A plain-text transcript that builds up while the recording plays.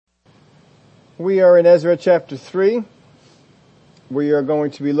We are in Ezra chapter 3. We are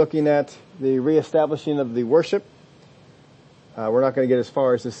going to be looking at the reestablishing of the worship. We're not going to get as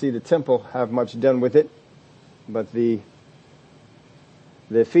far as to see the temple have much done with it, but the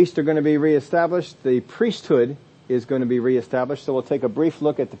feasts are going to be reestablished. The priesthood is going to be reestablished. So we'll take a brief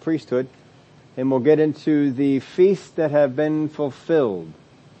look at the priesthood, and we'll get into the feasts that have been fulfilled.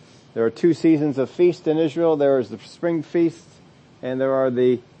 There are 2 seasons of feast in Israel. There is the spring feasts, and there are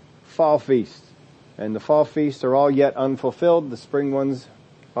the fall feasts. And the fall feasts are all yet unfulfilled. The spring ones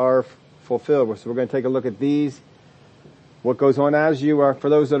are fulfilled. So we're going to take a look at these. What goes on as you are, for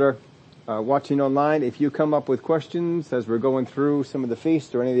those that are watching online, if you come up with questions as we're going through some of the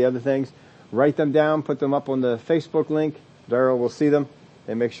feasts or any of the other things, write them down, put them up on the Facebook link. Darrell will see them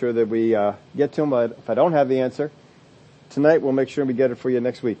and make sure that we get to them. But if I don't have the answer tonight, we'll make sure we get it for you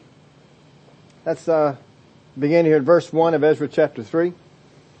next week. Let's begin here at verse 1 of Ezra chapter 3.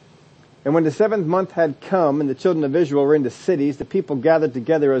 And when the 7th month had come, and the children of Israel were in the cities, the people gathered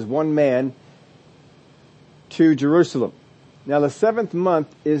together as one man to Jerusalem. Now the 7th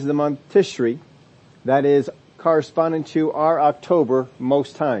month is the month Tishri, that is corresponding to our October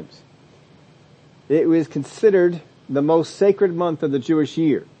most times. It was considered the most sacred month of the Jewish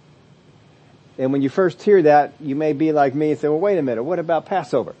year. And when you first hear that, you may be like me and say, well, wait a minute, what about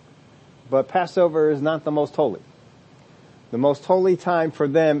Passover? But Passover is not the most holy. The most holy time for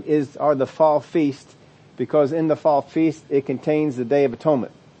them are the fall feast, because in the fall feast it contains the Day of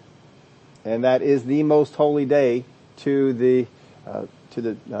Atonement. And that is the most holy day to the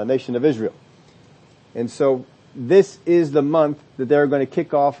nation of Israel. And so this is the month that they're going to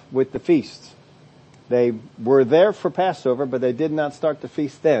kick off with the feasts. They were there for Passover, but they did not start the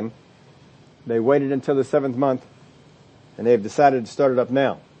feast then. They waited until the 7th month, and they've decided to start it up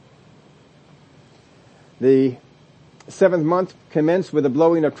now. The 7th month commenced with a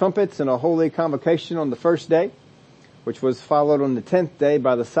blowing of trumpets and a holy convocation on the first day, which was followed on the 10th day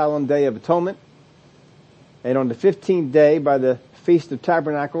by the solemn Day of Atonement, and on the 15th day by the Feast of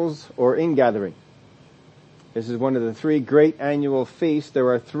Tabernacles or Ingathering. This is one of the 3 great annual feasts. There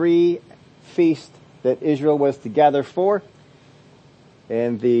are 3 feasts that Israel was to gather for,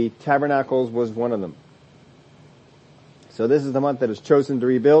 and the Tabernacles was one of them. So this is the month that is chosen to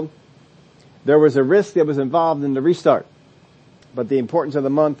rebuild. There was a risk that was involved in the restart, but the importance of the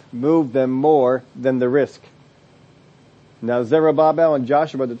month moved them more than the risk. Now Zerubbabel and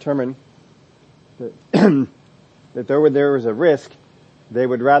Joshua determined that, that there was a risk. They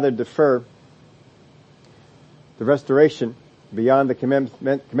would rather defer the restoration beyond the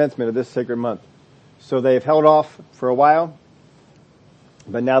commencement of this sacred month. So they've held off for a while,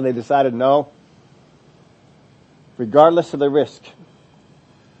 but now they decided no, regardless of the risk,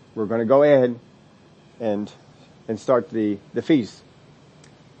 we're going to go ahead and start the feast.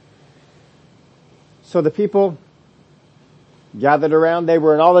 So the people gathered around. They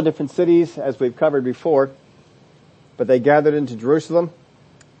were in all the different cities, as we've covered before, but they gathered into Jerusalem.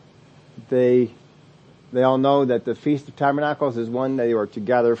 They all know that the Feast of Tabernacles is one they were to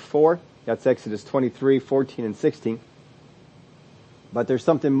gather for. That's Exodus 23, 14, and 16. But there's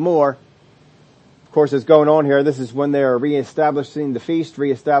something more, of course, that's going on here. This is when they are reestablishing the feast,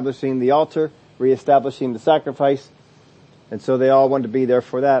 reestablishing the altar, reestablishing the sacrifice. And so they all wanted to be there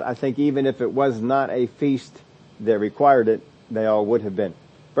for that. I think even if it was not a feast that required it, they all would have been.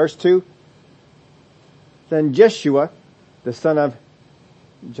 Verse 2, then Jeshua, the son of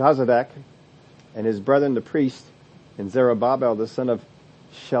Jozadak, and his brethren the priest, and Zerubbabel, the son of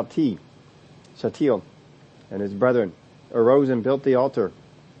Shealtiel, and his brethren, arose and built the altar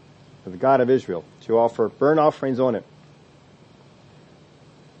of the God of Israel to offer burnt offerings on it,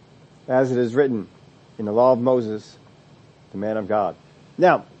 as it is written in the law of Moses, the man of God.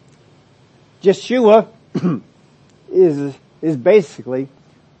 Now, Jeshua is basically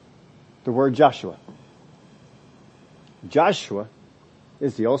the word Joshua. Joshua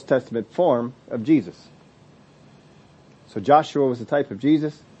is the Old Testament form of Jesus. So Joshua was the type of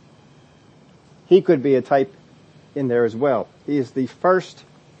Jesus. He could be a type in there as well. He is the first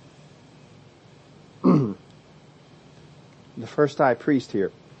high priest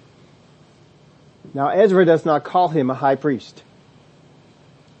here. Now Ezra does not call him a high priest.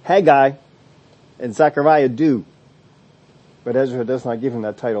 Haggai and Zechariah do, but Ezra does not give him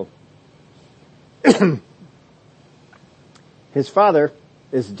that title. His father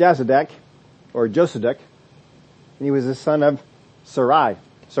is Jozadak, or Josedek, and he was the son of Sariah,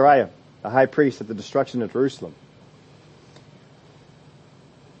 the high priest at the destruction of Jerusalem.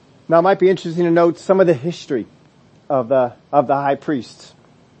 Now it might be interesting to note some of the history of the high priests.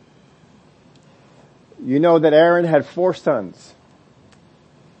 You know that Aaron had 4 sons.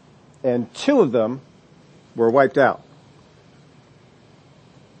 and 2 of them were wiped out.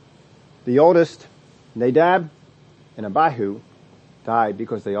 The oldest, Nadab and Abihu, died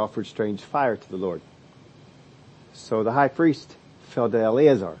because they offered strange fire to the Lord. So the high priest fell to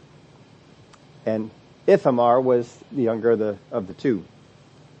Eleazar, and Ithamar was the younger of the 2.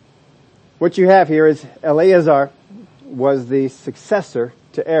 What you have here is Eleazar was the successor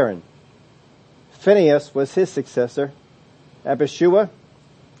to Aaron. Phinehas was his successor. Abishua,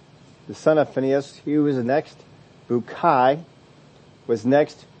 the son of Phinehas, he was the next. Bukai was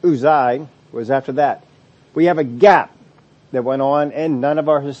next. Uzai was after that. We have a gap that went on, and none of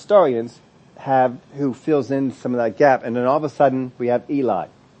our historians have who fills in some of that gap. And then all of a sudden we have Eli.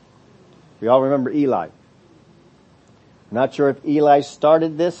 We all remember Eli. Not sure if Eli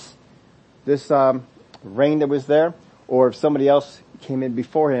started this reign that was there, or if somebody else came in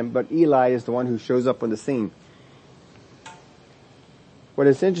before him, but Eli is the one who shows up on the scene. What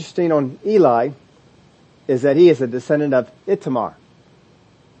is interesting on Eli is that he is a descendant of Ithamar,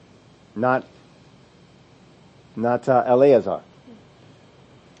 not Eleazar.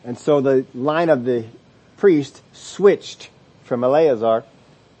 And so the line of the priest switched from Eleazar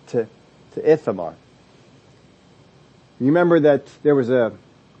to Ithamar. You remember that there was a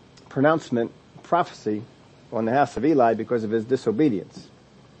prophecy on the house of Eli because of his disobedience.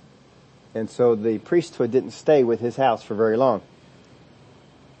 And so the priesthood didn't stay with his house for very long.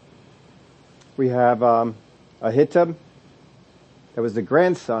 We have Ahitub, that was the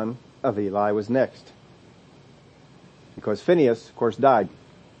grandson of Eli, was next. Because Phinehas, of course, died.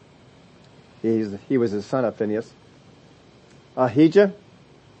 He was the son of Phinehas. Ahijah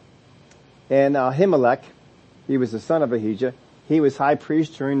and Ahimelech, he was the son of Ahijah. He was high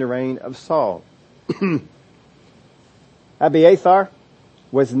priest during the reign of Saul. Abiathar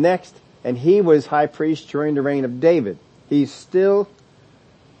was next, and he was high priest during the reign of David. He's still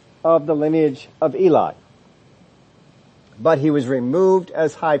of the lineage of Eli. But he was removed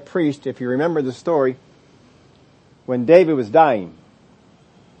as high priest, if you remember the story, when David was dying.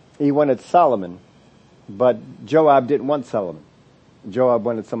 He wanted Solomon, but Joab didn't want Solomon. Joab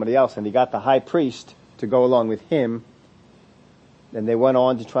wanted somebody else, and he got the high priest to go along with him. And they went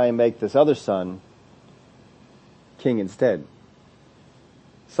on to try and make this other son king instead.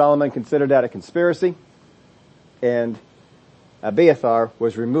 Solomon considered that a conspiracy, and Abiathar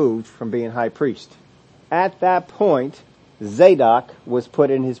was removed from being high priest. At that point, Zadok was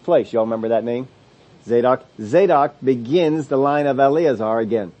put in his place. Y'all remember that name? Zadok. Zadok begins the line of Eleazar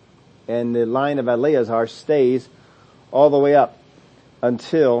again. And the line of Eleazar stays all the way up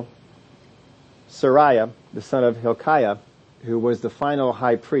until Sariah, the son of Hilkiah, who was the final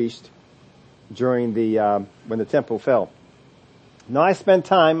high priest during when the temple fell. Now I spent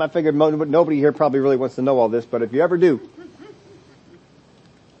time, I figured nobody here probably really wants to know all this, but if you ever do,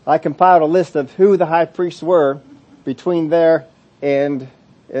 I compiled a list of who the high priests were between there and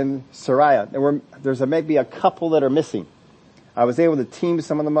Sariah. There's maybe a couple that are missing. I was able to team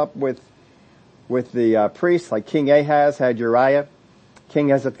some of them up with the priests, like King Ahaz had Uriah, King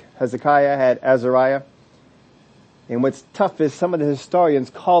Hezekiah had Azariah. And what's tough is some of the historians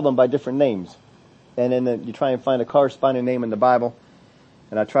call them by different names. And then you try and find a corresponding name in the Bible.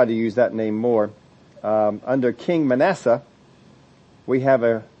 And I try to use that name more. Under King Manasseh, we have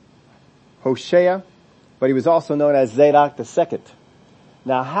a Hoshea, but he was also known as Zadok II.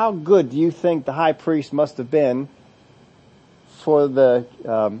 Now, how good do you think the high priest must have been for the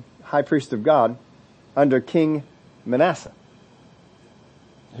high priest of God under King Manasseh,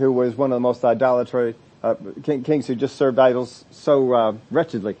 who was one of the most idolatrous kings who just served idols so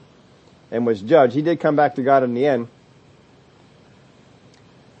wretchedly and was judged. He did come back to God in the end.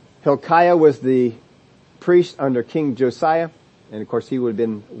 Hilkiah was the priest under King Josiah, and of course he would have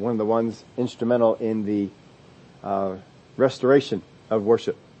been one of the ones instrumental in the restoration of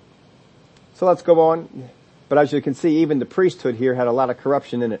worship. So let's go on. But as you can see, even the priesthood here had a lot of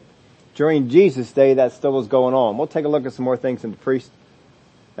corruption in it. During Jesus' day, that still was going on. We'll take a look at some more things in the priest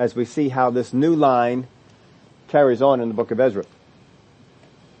as we see how this new line carries on in the book of Ezra.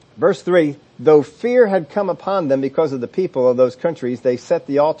 Verse 3, though fear had come upon them because of the people of those countries, they set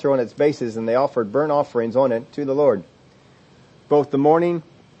the altar on its bases and they offered burnt offerings on it to the Lord. Both the morning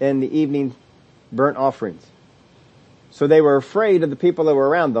and the evening burnt offerings. So they were afraid of the people that were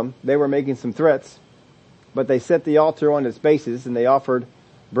around them. They were making some threats, but they set the altar on its bases and they offered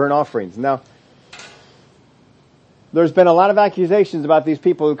burnt offerings. Now, there's been a lot of accusations about these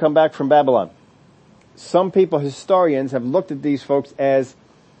people who come back from Babylon. Some people, historians, have looked at these folks as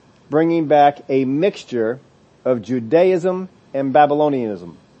bringing back a mixture of Judaism and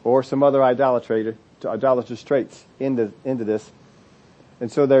Babylonianism, or some other idolatrous traits into this.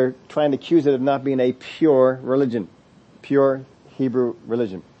 And so they're trying to accuse it of not being a pure religion, pure Hebrew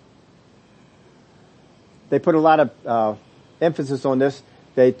religion. They put a lot of emphasis on this.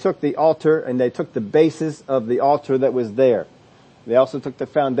 They took the altar and they took the basis of the altar that was there. They also took the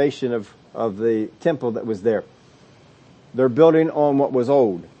foundation of the temple that was there. They're building on what was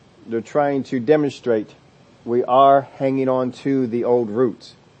old. They're trying to demonstrate we are hanging on to the old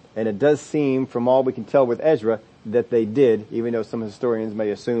roots. And it does seem, from all we can tell with Ezra, that they did, even though some historians may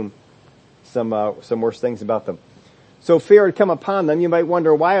assume some worse things about them. So fear had come upon them. You might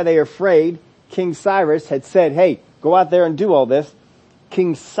wonder, why are they afraid? King Cyrus had said, hey, go out there and do all this.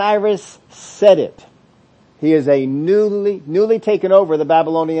 King Cyrus said it. He is a newly taken over the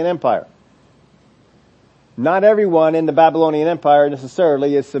Babylonian Empire. Not everyone in the Babylonian Empire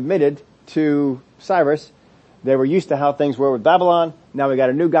necessarily is submitted to Cyrus. They were used to how things were with Babylon. Now we got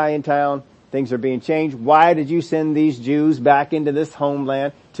a new guy in town. Things are being changed. Why did you send these Jews back into this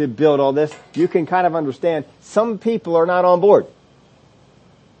homeland to build all this? You can kind of understand some people are not on board.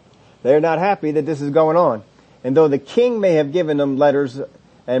 They're not happy that this is going on. And though the king may have given them letters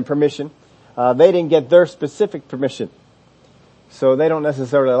and permission, they didn't get their specific permission. So they don't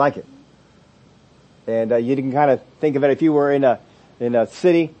necessarily like it. And you can kind of think of it if you were in a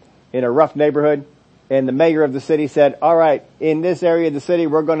city, in a rough neighborhood, and the mayor of the city said, all right, in this area of the city,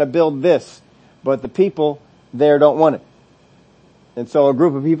 we're going to build this, but the people there don't want it. And so a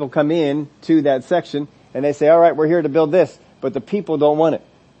group of people come in to that section and they say, all right, we're here to build this, but the people don't want it.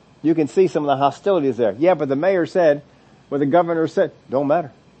 You can see some of the hostilities there. Yeah, but the mayor said, well, the governor said, don't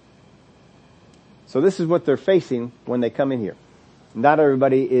matter. So this is what they're facing when they come in here. Not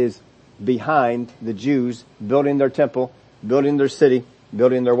everybody is behind the Jews building their temple, building their city,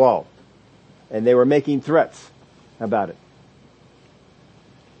 building their wall. And they were making threats about it.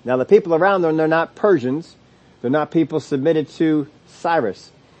 Now the people around them, they're not Persians. They're not people submitted to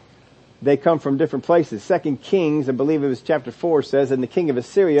Cyrus. They come from different places. 2 Kings, I believe it was chapter 4, says, and the king of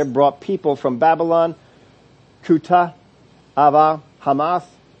Assyria brought people from Babylon, Cuthah, Ava, Hamath,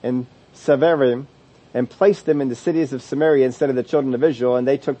 and Severim, and placed them in the cities of Samaria instead of the children of Israel, and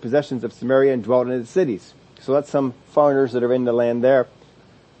they took possessions of Samaria and dwelt in the cities. So that's some foreigners that are in the land there.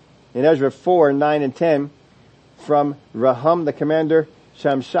 In Ezra 4, 9 and 10, from Raham the commander,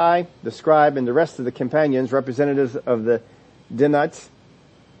 Shamshai the scribe, and the rest of the companions, representatives of the Danites,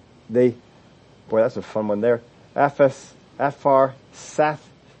 boy, that's a fun one there. Aphar, Sathchites,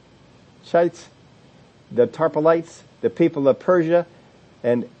 the Tarpalites, the people of Persia,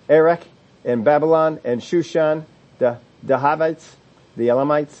 and Erech, and Babylon, and Shushan, the Havites, the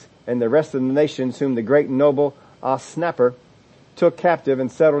Elamites, and the rest of the nations whom the great and noble Osnapper took captive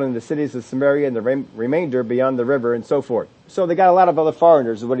and settled in the cities of Samaria and the remainder beyond the river and so forth. So they got a lot of other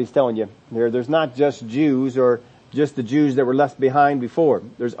foreigners is what he's telling you here. There's not just Jews or just the Jews that were left behind before.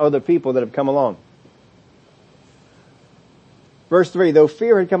 There's other people that have come along. Verse 3, though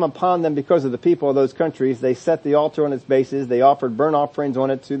fear had come upon them because of the people of those countries, they set the altar on its bases. They offered burnt offerings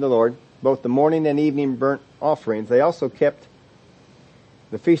on it to the Lord, both the morning and evening burnt offerings. They also kept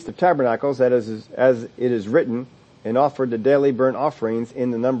the Feast of Tabernacles, as it is written, and offered the daily burnt offerings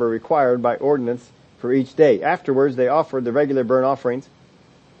in the number required by ordinance for each day. Afterwards, they offered the regular burnt offerings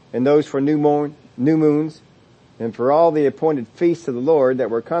and those for new moons, and for all the appointed feasts of the Lord that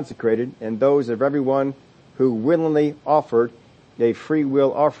were consecrated, and those of everyone who willingly offered a free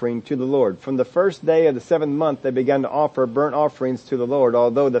will offering to the Lord. From the first day of the 7th month, they began to offer burnt offerings to the Lord,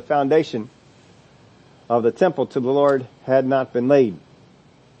 although the foundation of the temple to the Lord had not been laid.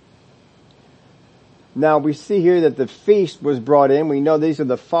 Now we see here that the feast was brought in. We know these are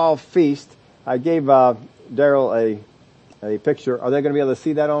the fall feast. I gave Daryl a picture. Are they going to be able to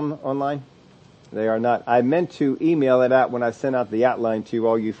see that online? They are not. I meant to email it out when I sent out the outline to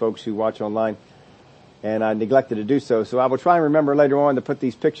all you folks who watch online, and I neglected to do so. So I will try and remember later on to put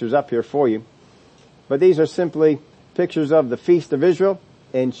these pictures up here for you. But these are simply pictures of the Feast of Israel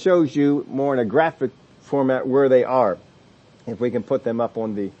and shows you more in a graphic format where they are. If we can put them up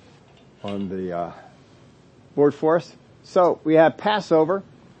on the board for us. So we have Passover,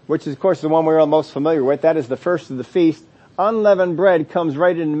 which is of course the one we're most familiar with. That is the first of the feast. Unleavened bread comes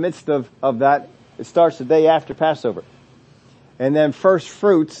right in the midst of that. It starts the day after Passover. And then first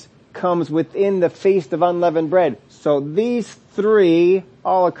fruits comes within the Feast of Unleavened Bread. So these three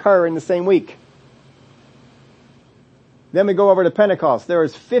all occur in the same week. Then we go over to Pentecost. There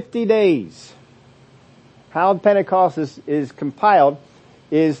is 50 days. How Pentecost is compiled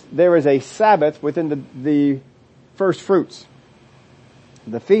is there is a Sabbath within the first fruits.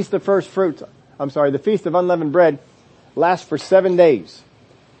 The Feast of the Feast of Unleavened Bread lasts for 7 days.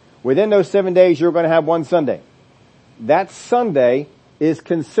 Within those 7 days, you're going to have one Sunday. That Sunday is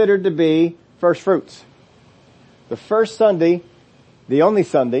considered to be first fruits. The first Sunday, the only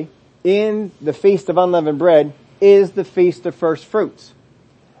Sunday, in the Feast of Unleavened Bread is the Feast of First Fruits.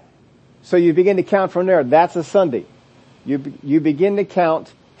 So you begin to count from there. That's a Sunday. You begin to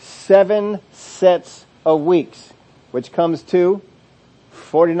count 7 sets of weeks, which comes to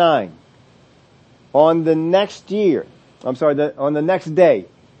 49. On the next day,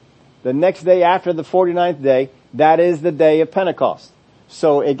 the next day after the 49th day, that is the day of Pentecost.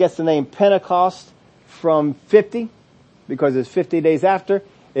 So it gets the name Pentecost from 50, because it's 50 days after.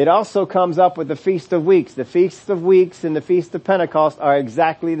 It also comes up with the Feast of Weeks. The Feast of Weeks and the Feast of Pentecost are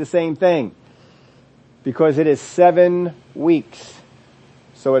exactly the same thing, because it is 7 weeks.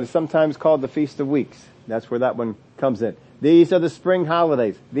 So it is sometimes called the Feast of Weeks. That's where that one comes in. These are the spring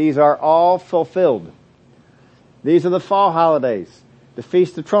holidays. These are all fulfilled. These are the fall holidays, the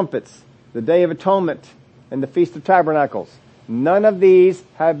Feast of Trumpets, the Day of Atonement, and the Feast of Tabernacles. None of these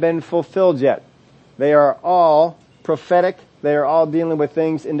have been fulfilled yet. They are all prophetic. They are all dealing with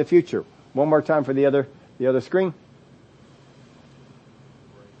things in the future. One more time for the other screen.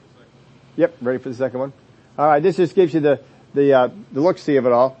 Yep, ready for the second one. All right, this just gives you the look-see of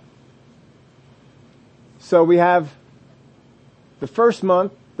it all. So we have the first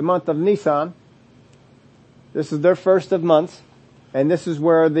month, the month of Nisan. This is their first of months, and this is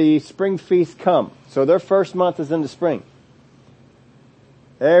where the spring feasts come. So their first month is in the spring.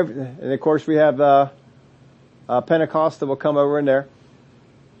 And of course we have Pentecost that will come over in there.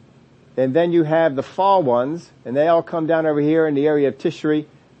 And then you have the fall ones, and they all come down over here in the area of Tishri.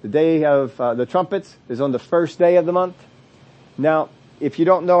 The day of the trumpets is on the first day of the month. Now, if you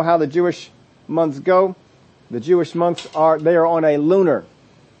don't know how the Jewish months go, the Jewish months are on a lunar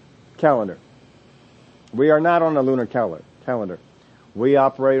calendar. We are not on a lunar calendar. We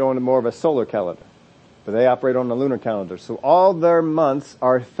operate on more of a solar calendar, but they operate on the lunar calendar. So all their months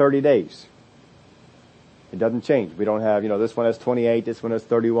are 30 days. It doesn't change. We don't have, this one has 28, this one has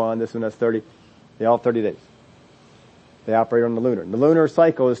 31, this one has 30. They're all 30 days. They operate on the lunar. The lunar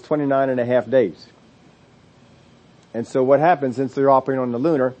cycle is 29 and a half days. And so what happens, since they're operating on the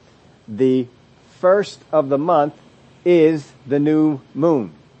lunar, the first of the month is the new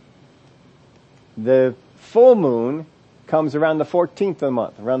moon. The full moon comes around the 14th of the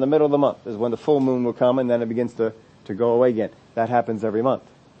month. Around the middle of the month is when the full moon will come, and then it begins to go away again. That happens every month.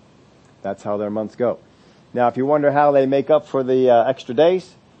 That's how their months go. Now, if you wonder how they make up for the extra days,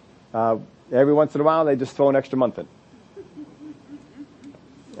 every once in a while they just throw an extra month in.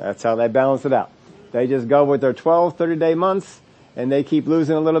 That's how they balance it out. They just go with their 12 30-day months, and they keep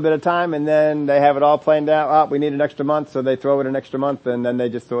losing a little bit of time, and then they have it all planned out. Oh, we need an extra month, so they throw it an extra month, and then they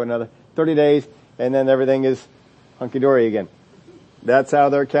just throw another 30 days, and then everything is hunky-dory again. That's how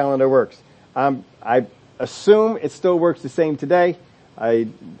their calendar works. I assume it still works the same today. I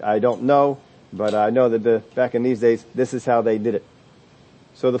don't know, but I know that back in these days, this is how they did it.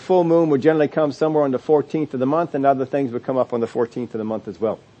 So the full moon would generally come somewhere on the 14th of the month, and other things would come up on the 14th of the month as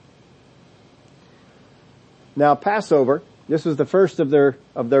well. Now, Passover, this was the first of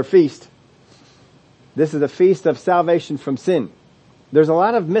their feast. This is the feast of salvation from sin. There's a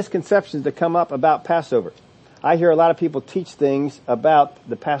lot of misconceptions that come up about Passover. I hear a lot of people teach things about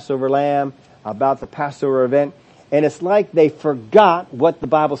the Passover lamb, about the Passover event, and it's like they forgot what the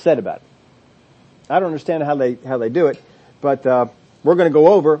Bible said about it. I don't understand how they do it, but we're going to go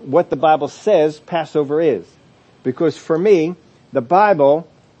over what the Bible says Passover is. Because for me, the Bible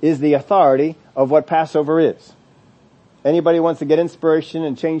is the authority of what Passover is. Anybody who wants to get inspiration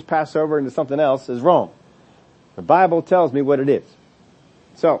and change Passover into something else is wrong. The Bible tells me what it is.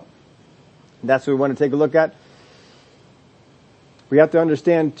 So, that's what we want to take a look at. We have to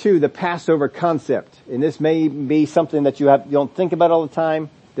understand, too, the Passover concept. And this may be something that you don't think about all the time,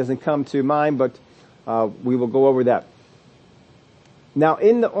 doesn't come to mind, but we will go over that. Now,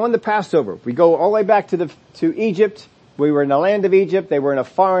 on the Passover, we go all the way back to Egypt. We were in the land of Egypt. They were in a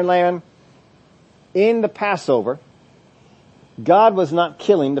foreign land. In the Passover, God was not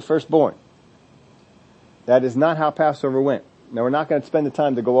killing the firstborn. That is not how Passover went. Now, we're not going to spend the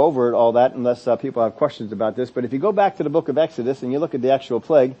time to go over all that unless people have questions about this. But if you go back to the book of Exodus and you look at the actual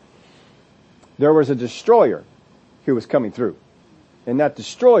plague, there was a destroyer who was coming through. And that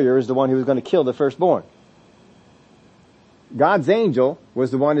destroyer is the one who was going to kill the firstborn. God's angel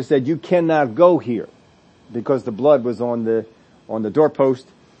was the one who said, you cannot go here, because the blood was on the doorpost.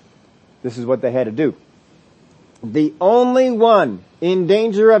 This is what they had to do. The only one in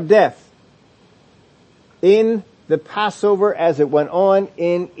danger of death in the Passover as it went on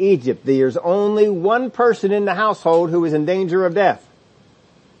in Egypt, there's only one person in the household who was in danger of death.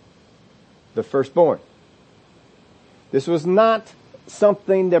 The firstborn. This was not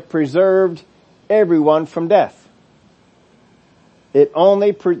something that preserved everyone from death.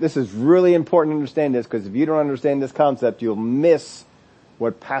 This is really important to understand this, because if you don't understand this concept, you'll miss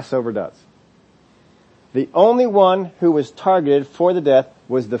what Passover does. The only one who was targeted for the death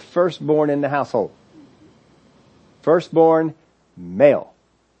was the firstborn in the household. Firstborn male.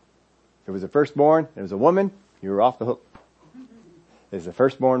 If it was a firstborn, it was a woman, you were off the hook. It's the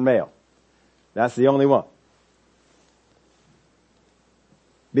firstborn male. That's the only one.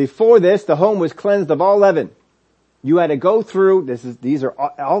 Before this, the home was cleansed of all leaven. You had to go through, these are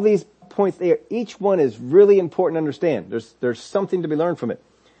all these points there. Each one is really important to understand. There's something to be learned from it.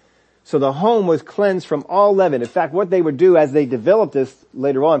 So the home was cleansed from all leaven. In fact, what they would do as they developed this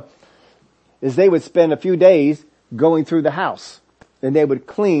later on is they would spend a few days going through the house, and they would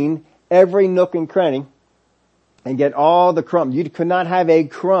clean every nook and cranny and get all the crumbs. You could not have a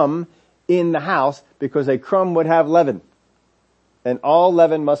crumb in the house, because a crumb would have leaven, and all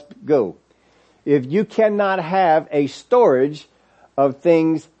leaven must go. If you cannot have a storage of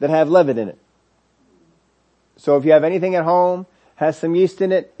things that have leaven in it. So if you have anything at home, has some yeast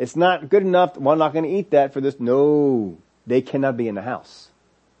in it, it's not good enough. Well, I'm not going to eat that for this. No, they cannot be in the house.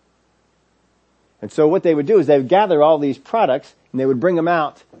 And so what they would do is they would gather all these products and they would bring them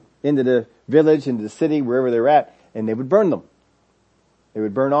out into the village, into the city, wherever they were at, and they would burn them. They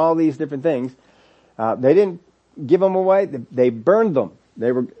would burn all these different things. They didn't give them away. They burned them.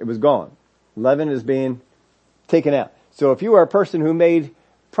 It was gone. Leaven is being taken out. So if you were a person who made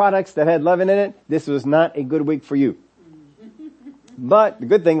products that had leaven in it, this was not a good week for you. But the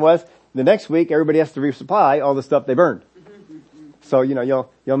good thing was, the next week everybody has to resupply all the stuff they burned. So,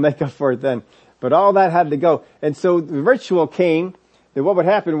 you'll make up for it then. But all that had to go. And so the ritual came that what would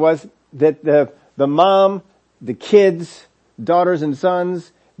happen was that the mom, the kids, daughters and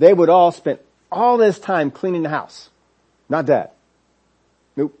sons, they would all spend all this time cleaning the house. Not dad.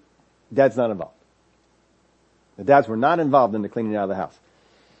 Nope. Dad's not involved. The dads were not involved in the cleaning out of the house.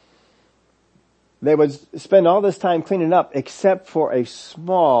 They would spend all this time cleaning up except for a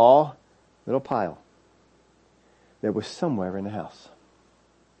small little pile that was somewhere in the house.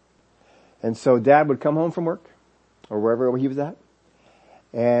 And so dad would come home from work or wherever he was at,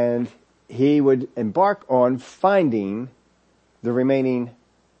 and he would embark on finding the remaining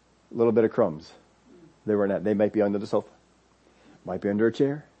little bit of crumbs. They might be under the sofa, might be under a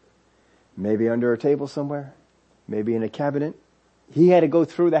chair, maybe under a table somewhere, maybe in a cabinet. He had to go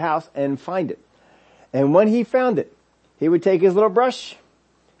through the house and find it. And when he found it, he would take his little brush,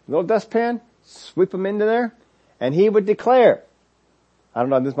 little dustpan, sweep them into there, and he would declare, I don't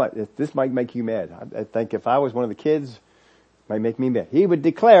know, this might make you mad. I think if I was one of the kids, it might make me mad. He would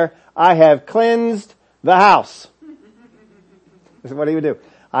declare, I have cleansed the house. This is what he would do.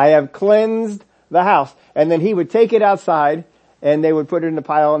 I have cleansed the house. And then he would take it outside, and they would put it in a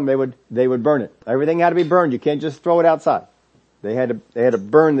pile, and they would burn it. Everything had to be burned. You can't just throw it outside. They had to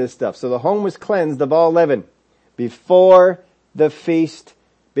burn this stuff. So the home was cleansed of all leaven before the feast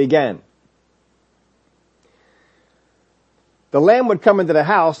began. The lamb would come into the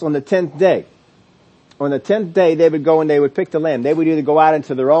house on the 10th day. On the 10th day, they would go and they would pick the lamb. They would either go out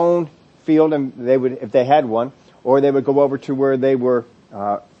into their own field, and they would, if they had one, or they would go over to where they were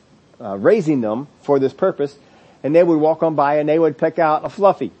raising them for this purpose, and they would walk on by and they would pick out a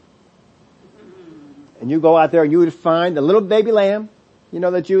fluffy. And you go out there and you would find the little baby lamb,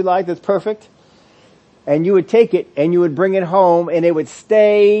 that you like, that's perfect. And you would take it and you would bring it home, and it would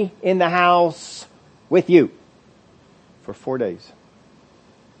stay in the house with you for 4 days.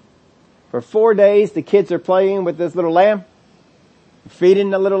 For 4 days, the kids are playing with this little lamb, feeding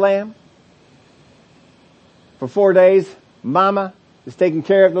the little lamb. For 4 days, mama is taking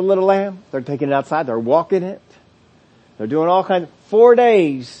care of the little lamb. They're taking it outside. They're walking it. They're doing all kinds of 4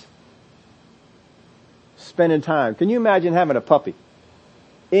 days. Spending time. Can you imagine having a puppy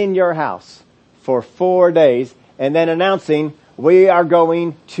in your house for 4 days and then announcing, we are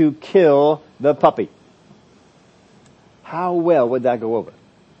going to kill the puppy? How well would that go over?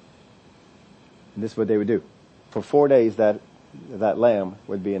 And this is what they would do. For 4 days, that lamb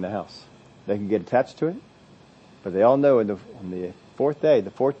would be in the house. They could get attached to it, but they all know on the 4th day, the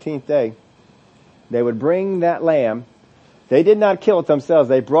 14th day, they would bring that lamb. They did not kill it themselves.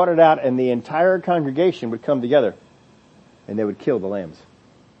 They brought it out, and the entire congregation would come together, and they would kill the lambs.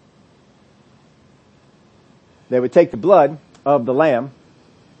 They would take the blood of the lamb.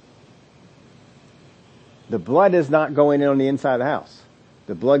 The blood is not going in on the inside of the house.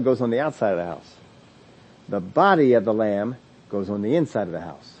 The blood goes on the outside of the house. The body of the lamb goes on the inside of the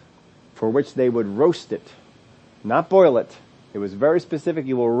house, for which they would roast it, not boil it. It was very specific.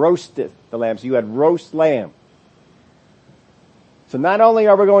 You will roast it, the lamb. So you had roast lamb. So not only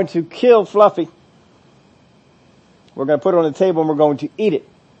are we going to kill Fluffy, we're going to put it on the table and we're going to eat it.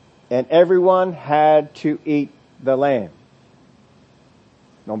 And everyone had to eat the lamb.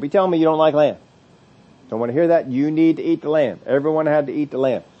 Don't be telling me you don't like lamb. Don't want to hear that. You need to eat the lamb. Everyone had to eat the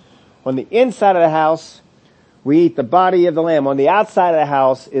lamb. On the inside of the house, we eat the body of the lamb. On the outside of the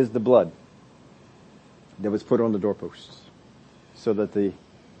house is the blood that was put on the doorposts, so that the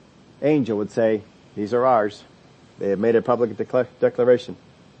angel would say, these are ours. They have made a public declaration.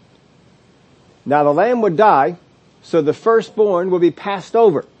 Now the lamb would die, so the firstborn will be passed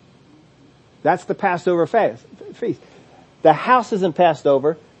over. That's the Passover feast. The house isn't passed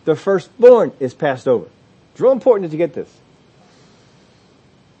over. The firstborn is passed over. It's real important that you get this.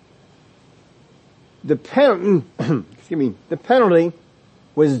 The penalty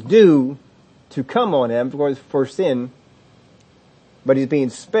was due to come on him for sin, but he's being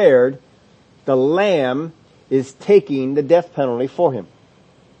spared. The lamb is taking the death penalty for him.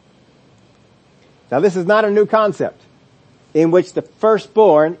 Now this is not a new concept in which the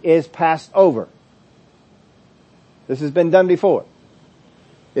firstborn is passed over. This has been done before.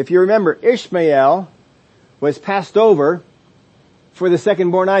 If you remember, Ishmael was passed over for the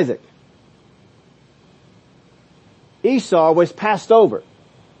secondborn Isaac. Esau was passed over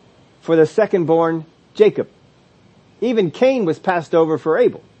for the secondborn Jacob. Even Cain was passed over for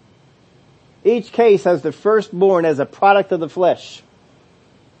Abel. Each case has the firstborn as a product of the flesh.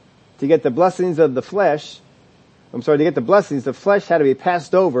 To get the blessings of the flesh, to get the blessings, the flesh had to be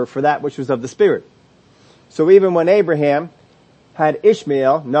passed over for that which was of the spirit. So even when Abraham had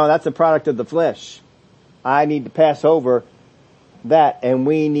Ishmael, no, that's a product of the flesh. I need to pass over that, and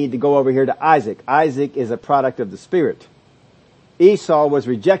we need to go over here to Isaac. Isaac is a product of the spirit. Esau was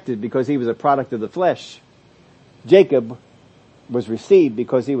rejected because he was a product of the flesh. Jacob was received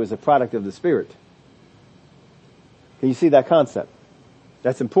because he was a product of the spirit. Can you see that concept?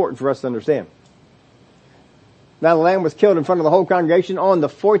 That's important for us to understand. Now the lamb was killed in front of the whole congregation on the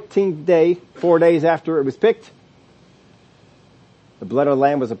 14th day, 4 days after it was picked. The blood of the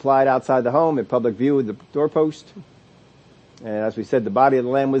lamb was applied outside the home in public view of the doorpost. And as we said, the body of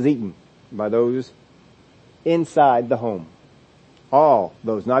the lamb was eaten by those inside the home. All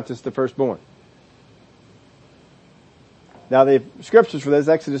those, not just the firstborn. Now the scriptures for this,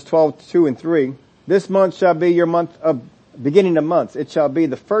 Exodus 12:2 and 3. This month shall be your month of beginning of months. It shall be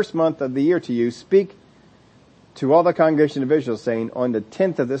the first month of the year to you. Speak to all the congregation of Israel, saying, on the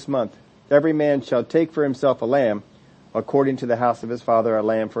 10th of this month, every man shall take for himself a lamb, according to the house of his father, a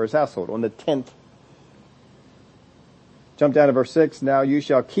lamb for his household. On the 10th. Jump down to verse 6. Now you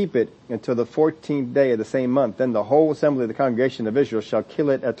shall keep it until the 14th day of the same month. Then the whole assembly of the congregation of Israel shall kill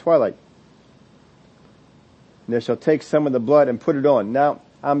it at twilight. And they shall take some of the blood and put it on. Now,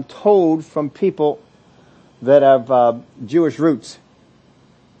 I'm told from people that have Jewish roots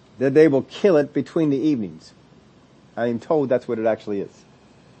that they will kill it between the evenings. I am told that's what it actually is.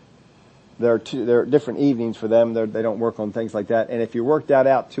 There are different evenings for them. They don't work on things like that. And if you work that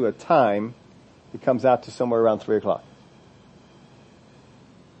out to a time, it comes out to somewhere around 3 o'clock.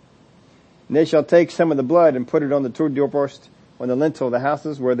 And they shall take some of the blood and put it on the two doorpost, on the lintel of the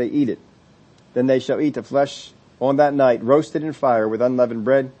houses where they eat it. Then they shall eat the flesh on that night, roasted in fire with unleavened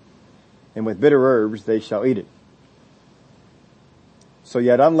bread, and with bitter herbs they shall eat it. So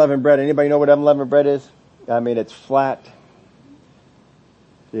you had unleavened bread. Anybody know what unleavened bread is? I mean, it's flat.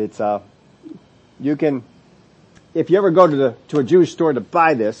 It's, you can, if you ever go to a Jewish store to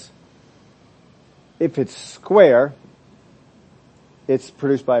buy this, if it's square, it's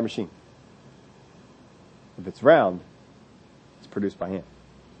produced by a machine. If it's round, it's produced by hand.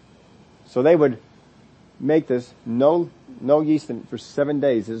 So they would make this, no yeast in it for 7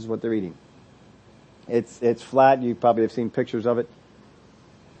 days. This is what they're eating. It's flat. You probably have seen pictures of it.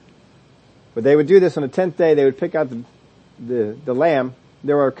 But they would do this on the 10th day. They would pick out the lamb.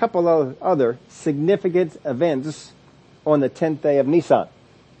 There were a couple of other significant events on the 10th day of Nisan.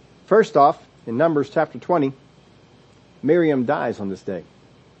 First off, in Numbers chapter 20, Miriam dies on this day.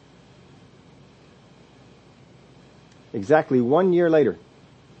 Exactly 1 year later,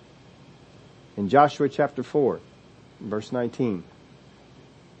 in Joshua chapter 4, verse 19,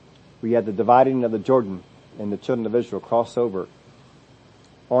 we had the dividing of the Jordan, and the children of Israel cross over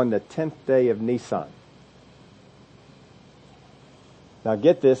on the 10th day of Nisan. Now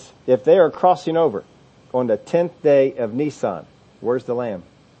get this, if they are crossing over on the 10th day of Nisan, where's the lamb?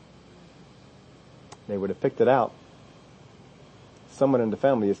 They would have picked it out. Someone in the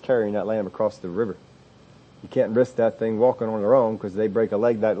family is carrying that lamb across the river. You can't risk that thing walking on their own, because they break a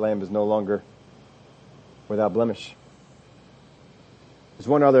leg, that lamb is no longer without blemish. There's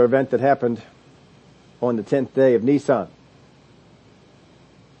one other event that happened on the 10th day of Nisan.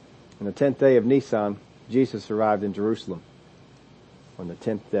 On the 10th day of Nisan, Jesus arrived in Jerusalem. On the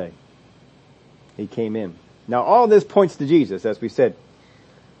 10th day, he came in. Now all this points to Jesus, as we said.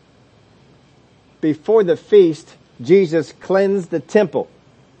 Before the feast, Jesus cleansed the temple.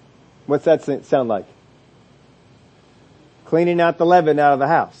 What's that sound like? Cleaning out the leaven out of the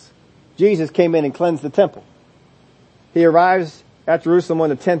house. Jesus came in and cleansed the temple. He arrives at Jerusalem on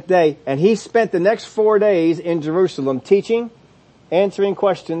the 10th day, and he spent the next 4 days in Jerusalem teaching, answering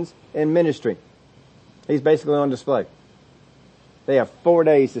questions, and ministering. He's basically on display. They have 4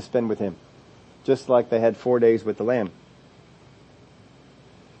 days to spend with him, just like they had 4 days with the Lamb.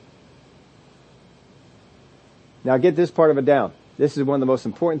 Now get this part of it down. This is one of the most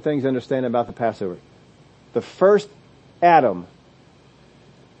important things to understand about the Passover. The first Adam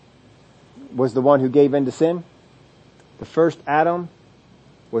was the one who gave in to sin. The first Adam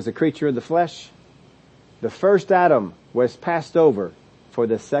was a creature of the flesh. The first Adam was passed over for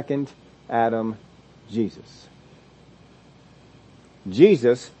the second Adam, Jesus.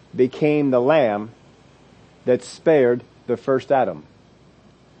 Jesus became the lamb that spared the first Adam.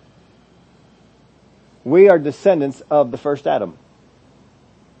 We are descendants of the first Adam.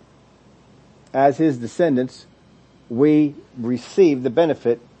 As his descendants, we receive the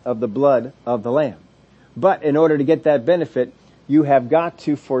benefit of the blood of the Lamb. But in order to get that benefit, you have got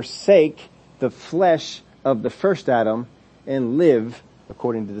to forsake the flesh of the first Adam and live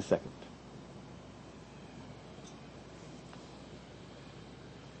according to the second.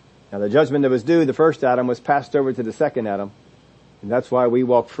 Now the judgment that was due the first Adam was passed over to the second Adam, and that's why we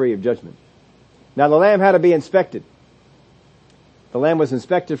walk free of judgment. Now the lamb had to be inspected. The lamb was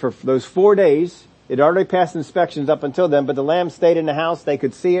inspected for those 4 days. It already passed inspections up until then, but the lamb stayed in the house. They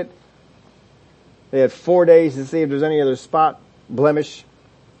could see it. They had 4 days to see if there's any other spot, blemish.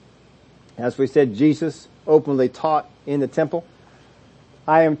 As we said, Jesus openly taught in the temple.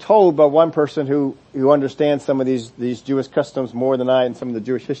 I am told by one person who understands some of these Jewish customs more than I, and some of the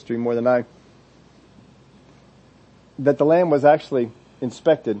Jewish history more than I, that the lamb was actually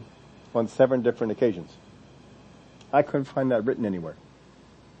inspected on 7 different occasions. I couldn't find that written anywhere.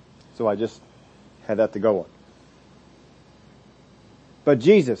 So I just had that to go on. But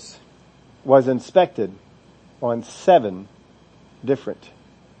Jesus was inspected on 7 different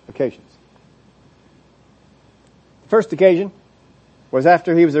occasions. The first occasion was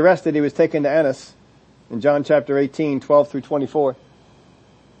after he was arrested. He was taken to Annas in John chapter 18, 12 through 24.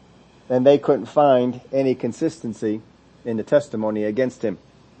 And they couldn't find any consistency in the testimony against him.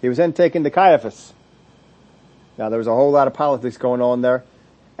 He was then taken to Caiaphas. Now there was a whole lot of politics going on there.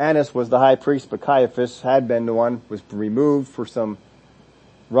 Annas was the high priest, but Caiaphas had been the one, was removed for some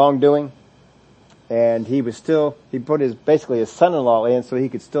wrongdoing. And he put basically his son-in-law in so he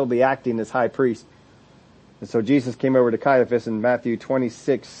could still be acting as high priest. And so Jesus came over to Caiaphas in Matthew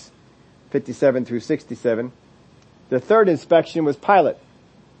 26, 57 through 67. The third inspection was Pilate,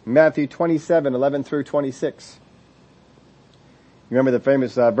 Matthew 27, 11 through 26. Remember the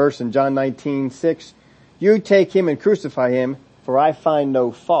famous verse in John 19, 6? You take him and crucify him, for I find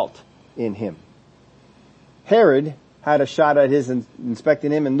no fault in him. Herod had a shot at his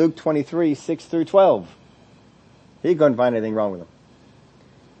inspecting him in Luke 23, 6 through 12. He couldn't find anything wrong with him.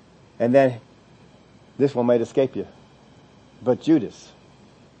 And then, this one might escape you, but Judas.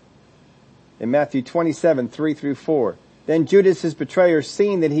 In Matthew 27, 3 through 4. Then Judas, his betrayer,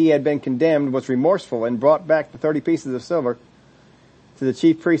 seeing that he had been condemned, was remorseful and brought back the 30 pieces of silver to the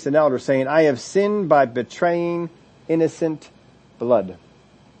chief priests and elders, saying, I have sinned by betraying innocent blood.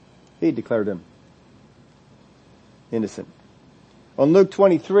 He declared him innocent. On Luke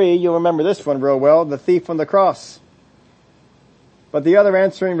 23, you'll remember this one real well, the thief on the cross. But the other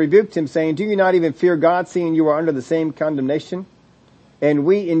answering rebuked him, saying, do you not even fear God, seeing you are under the same condemnation? And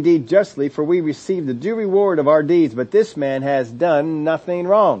we indeed justly, for we receive the due reward of our deeds, but this man has done nothing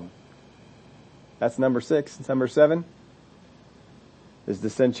wrong. That's number 6. Number 7 is the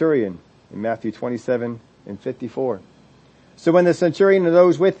centurion in Matthew 27 and 54. So when the centurion and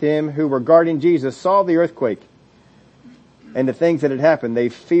those with him who were guarding Jesus saw the earthquake and the things that had happened, they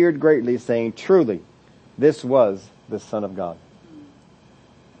feared greatly, saying, truly, this was the Son of God.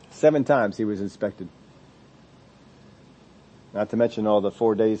 7 times he was inspected. Not to mention all the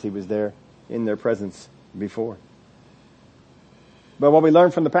 4 days he was there in their presence before. But what we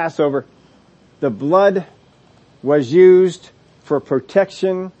learned from the Passover, the blood was used for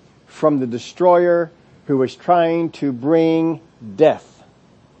protection from the destroyer who was trying to bring death.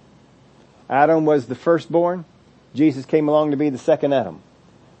 Adam was the firstborn. Jesus came along to be the second Adam.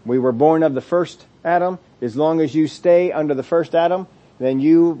 We were born of the first Adam. As long as you stay under the first Adam, then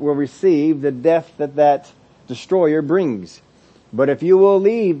you will receive the death that destroyer brings. But if you will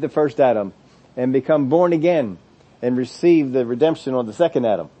leave the first Adam and become born again and receive the redemption of the second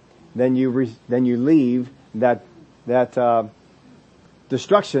Adam, then you leave that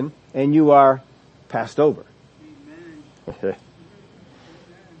destruction and you are passed over. Amen.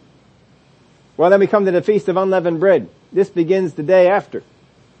 Well, then we come to the Feast of Unleavened Bread. This begins the day after.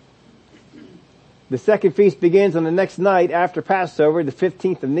 The second feast begins on the next night after Passover, the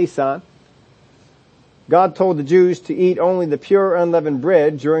 15th of Nisan. God told the Jews to eat only the pure unleavened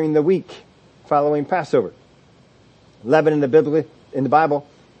bread during the week following Passover. Leaven in the Bible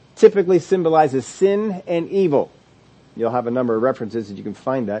typically symbolizes sin and evil. You'll have a number of references that you can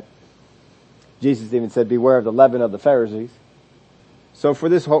find that. Jesus even said, beware of the leaven of the Pharisees. So for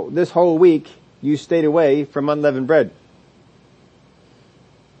this whole week, you stayed away from unleavened bread.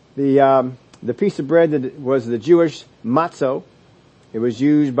 The piece of bread that was the Jewish matzo. It was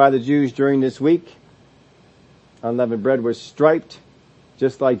used by the Jews during this week. Unleavened bread was striped,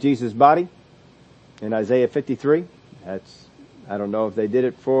 just like Jesus' body in Isaiah 53. I don't know if they did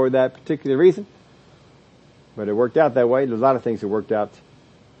it for that particular reason, but it worked out that way. There's a lot of things that worked out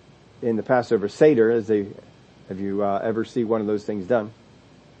in the Passover Seder if you ever see one of those things done.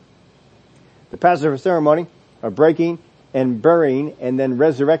 The Passover ceremony of breaking and burying and then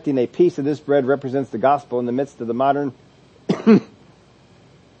resurrecting a piece of this bread represents the gospel in the midst of the modern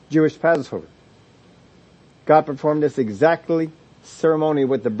Jewish Passover. God performed this exactly ceremony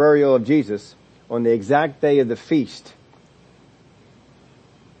with the burial of Jesus on the exact day of the feast.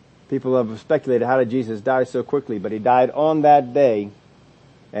 People have speculated, how did Jesus die so quickly? But he died on that day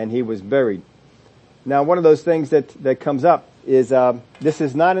and he was buried. Now, one of those things that comes up is, this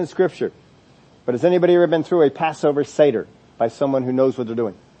is not in Scripture. But has anybody ever been through a Passover Seder by someone who knows what they're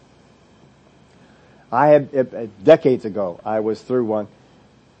doing? I have, decades ago, I was through one.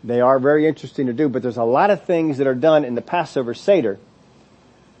 They are very interesting to do, but there's a lot of things that are done in the Passover Seder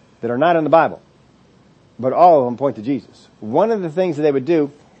that are not in the Bible. But all of them point to Jesus. One of the things that they would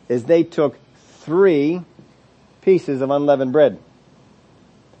do is they took 3 pieces of unleavened bread.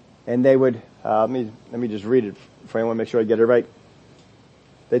 And they would, let me just read it for you. I want to make sure I get it right.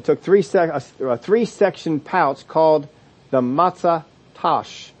 They took 3-section pouch called the matzah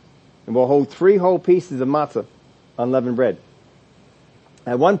tash, and will hold 3 whole pieces of matzah, unleavened bread.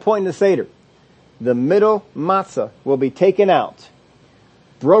 At one point in the Seder, the middle matzah will be taken out,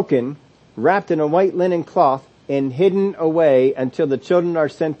 broken, wrapped in a white linen cloth, and hidden away until the children are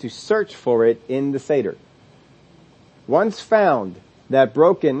sent to search for it in the Seder. Once found, that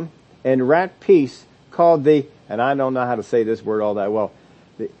broken and wrapped piece called the, and I don't know how to say this word all that well,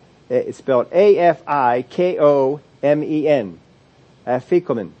 it's spelled Afikomen,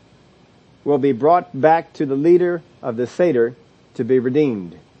 Afikomen, will be brought back to the leader of the Seder to be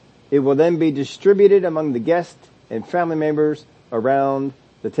redeemed. It will then be distributed among the guests and family members around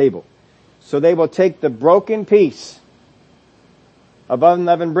the table. So they will take the broken piece of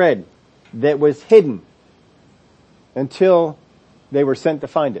unleavened bread that was hidden until they were sent to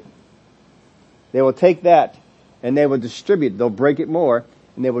find it. They will take that and they will distribute, they'll break it more,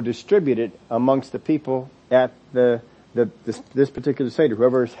 and they will distribute it amongst the people at this particular Seder.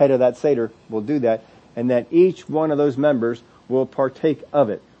 Whoever is head of that Seder will do that, and that each one of those members will partake of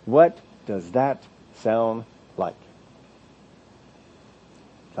it. What does that sound like?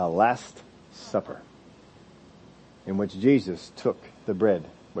 The Last Supper, in which Jesus took the bread,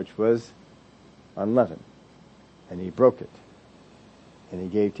 which was unleavened, and he broke it, and he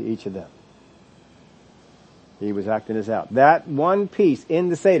gave to each of them. He was acting this out. That one piece in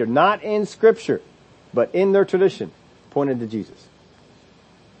the Seder, not in Scripture, but in their tradition, pointed to Jesus.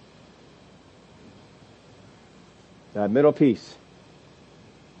 That middle piece.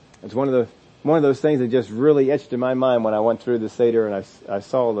 It's one of those things that just really etched in my mind when I went through the Seder and I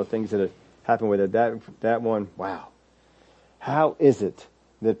saw the things that had happened with it. That one, wow. How is it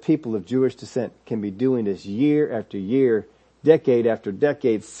that people of Jewish descent can be doing this year after year, decade after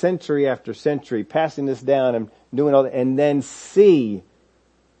decade, century after century, passing this down and doing all that, and then see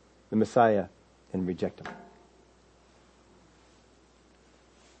the Messiah and reject him?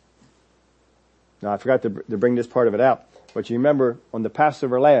 Now, I forgot to bring this part of it out, but you remember on the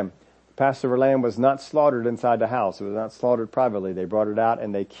Passover lamb was not slaughtered inside the house. It was not slaughtered privately. They brought it out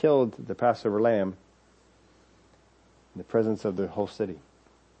and they killed the Passover lamb in the presence of the whole city.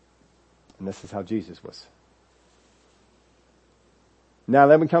 And this is how Jesus was. Now,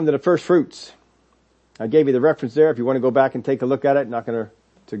 then we come to the first fruits. I gave you the reference there. If you want to go back and take a look at it, not going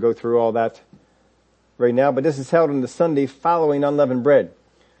to go through all that right now, but this is held on the Sunday following unleavened bread.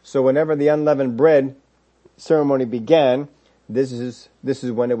 So whenever the unleavened bread ceremony began, this is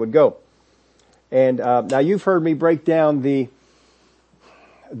when it would go. And now you've heard me break down the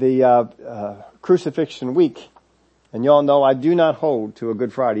the crucifixion week, and y'all know I do not hold to a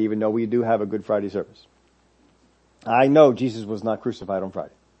Good Friday, even though we do have a Good Friday service. I know Jesus was not crucified on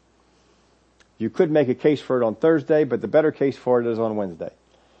Friday. You could make a case for it on Thursday, but the better case for it is on Wednesday.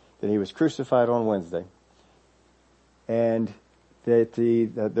 That he was crucified on Wednesday. And that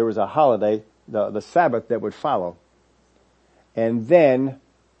there was a holiday, the Sabbath that would follow. And then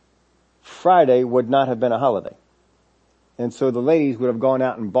Friday would not have been a holiday. And so the ladies would have gone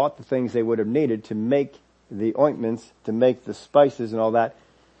out and bought the things they would have needed to make the ointments, to make the spices and all that,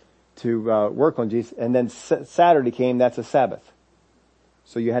 to work on Jesus. And then Saturday came, that's a Sabbath.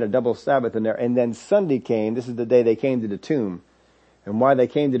 So you had a double Sabbath in there. And then Sunday came, this is the day they came to the tomb. And why they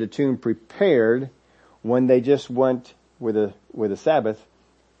came to the tomb prepared when they just went with a Sabbath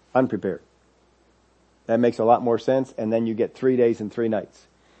unprepared. That makes a lot more sense. And then you get 3 days and 3 nights.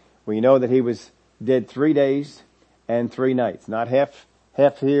 Well, you know that he was dead 3 days and 3 nights. Not half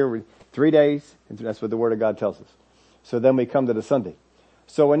here, 3 days. And that's what the Word of God tells us. So then we come to the Sunday.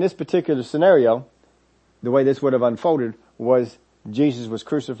 So in this particular scenario, the way this would have unfolded was Jesus was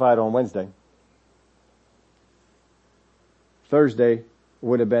crucified on Wednesday. Thursday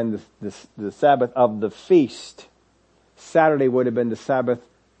would have been the Sabbath of the feast. Saturday would have been the Sabbath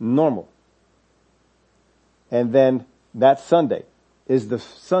normal. And then that Sunday is the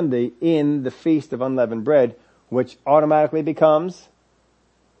Sunday in the Feast of Unleavened Bread, which automatically becomes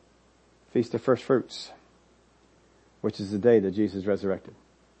Feast of First Fruits, which is the day that Jesus resurrected.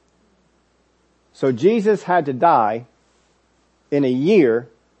 So Jesus had to die in a year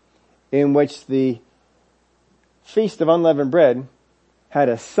in which the Feast of Unleavened Bread had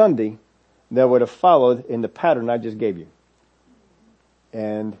a Sunday that would have followed in the pattern I just gave you.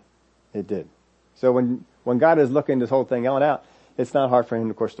 And it did. So when God is looking this whole thing on out, it's not hard for him,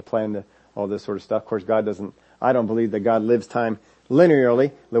 of course, to plan all this sort of stuff. Of course, I don't believe that God lives time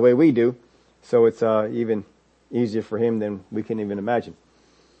linearly the way we do. So it's even easier for him than we can even imagine.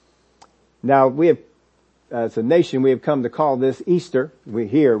 Now, we have, as a nation, we have come to call this Easter. We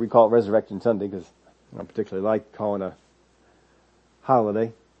call it Resurrection Sunday because I don't particularly like calling a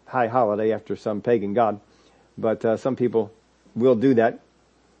high holiday after some pagan god. But some people will do that.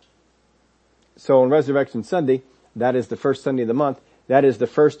 So on Resurrection Sunday, that is the first Sunday of the month. That is the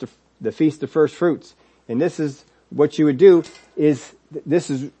Feast of First Fruits. And this is what you would do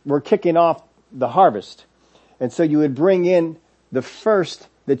we're kicking off the harvest. And so you would bring in the first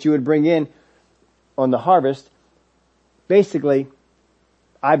that you would bring in on the harvest. Basically,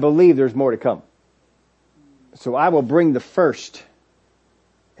 I believe there's more to come. So I will bring the first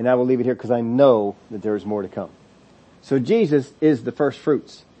and I will leave it here because I know that there is more to come. So Jesus is the first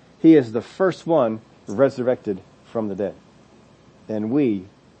fruits. He is the first one resurrected from the dead. And we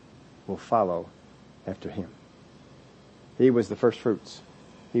will follow after him. He was the first fruits.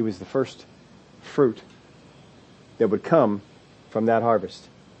 He was the first fruit that would come from that harvest.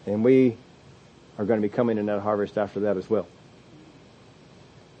 And we are going to be coming in that harvest after that as well.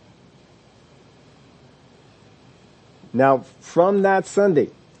 Now, from that Sunday,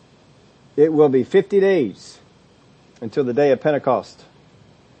 it will be 50 days until the day of Pentecost,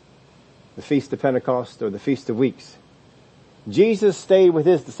 the Feast of Pentecost or the Feast of Weeks. Jesus stayed with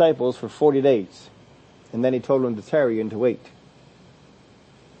his disciples for 40 days, and then he told them to tarry and to wait.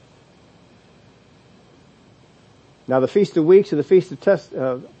 Now the Feast of Weeks or the Feast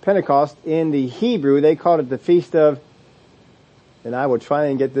of Pentecost, in the Hebrew, they called it the Feast of, and I will try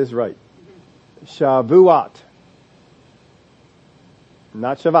and get this right, Shavuot.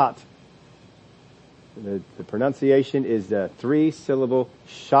 Not Shavat. The pronunciation is the 3-syllable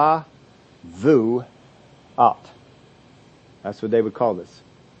Shavuot. That's what they would call this.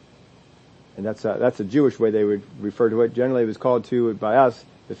 And that's a Jewish way they would refer to it. Generally it was called to by us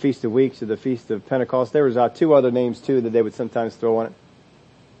the Feast of Weeks or the Feast of Pentecost. There was 2 other names too that they would sometimes throw on it.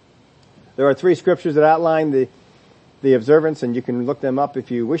 There are 3 scriptures that outline the observance, and you can look them up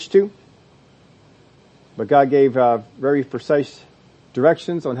if you wish to. But God gave very precise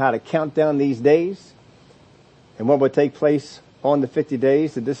directions on how to count down these days and what would take place on the 50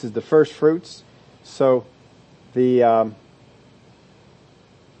 days, that this is the first fruits. So the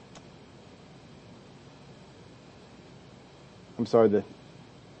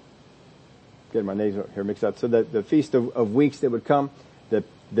getting my names here mixed up. So the Feast of Weeks that would come,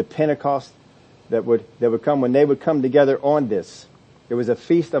 the Pentecost that would come, when they would come together on this. It was a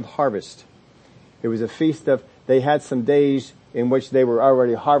feast of harvest. It was a feast of, they had some days in which they were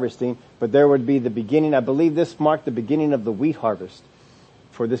already harvesting, but there would be the beginning. I believe this marked the beginning of the wheat harvest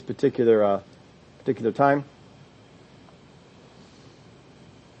for this particular time.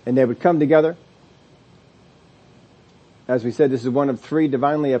 And they would come together As we said, this is one of 3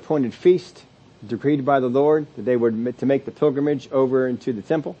 divinely appointed feasts decreed by the Lord that they were to make the pilgrimage over into the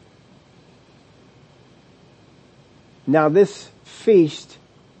temple. Now this feast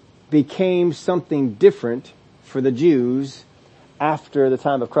became something different for the Jews after the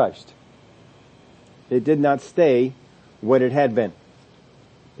time of Christ. It did not stay what it had been.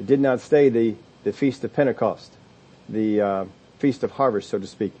 It did not stay the Feast of Pentecost, the Feast of Harvest, so to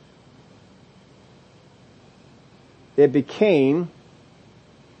speak. It became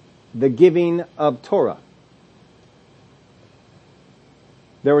the giving of Torah.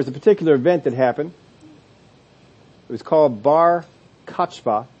 There was a particular event that happened. It was called Bar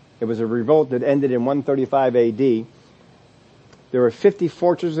Kochba. It was a revolt that ended in 135 AD. There were 50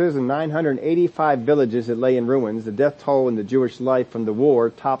 fortresses and 985 villages that lay in ruins. The death toll in the Jewish life from the war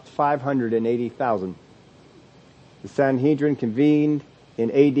topped 580,000. The Sanhedrin convened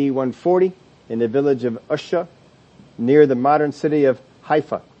in AD 140 in the village of Usha, near the modern city of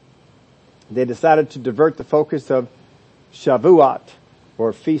Haifa. They decided to divert the focus of Shavuot,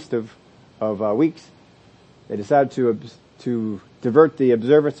 or Feast of Weeks. They decided to divert the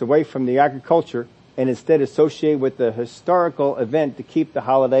observance away from the agriculture and instead associate with the historical event to keep the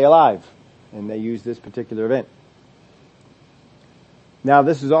holiday alive. And they used this particular event. Now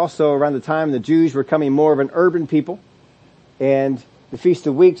this is also around the time the Jews were becoming more of an urban people, and the Feast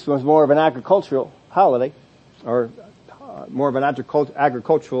of Weeks was more of an agricultural holiday, or more of an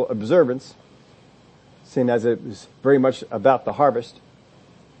agricultural observance, seeing as it was very much about the harvest.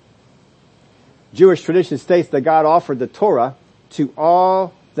 Jewish tradition states that God offered the Torah to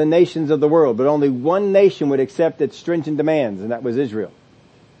all the nations of the world, but only one nation would accept its stringent demands, and that was Israel.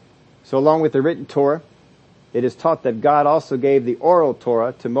 So along with the written Torah, it is taught that God also gave the oral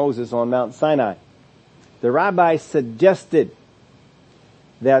Torah to Moses on Mount Sinai. The rabbi suggested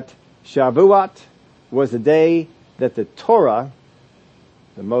that Shavuot was the day that the Torah,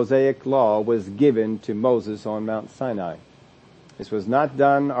 the Mosaic law, was given to Moses on Mount Sinai. This was not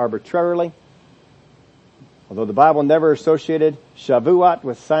done arbitrarily. Although the Bible never associated Shavuot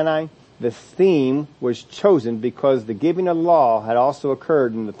with Sinai, the theme was chosen because the giving of the law had also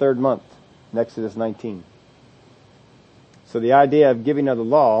occurred in the 3rd month, in Exodus 19. So the idea of giving of the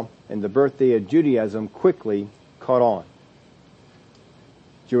law and the birthday of Judaism quickly caught on.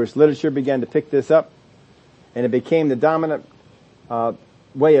 Jewish literature began to pick this up, and it became the dominant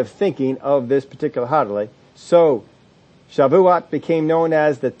way of thinking of this particular holiday. So Shavuot became known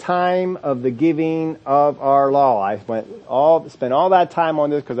as the time of the giving of our law. I spent all that time on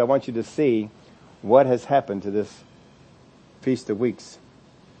this because I want you to see what has happened to this Feast of Weeks.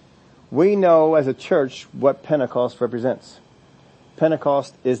 We know as a church what Pentecost represents.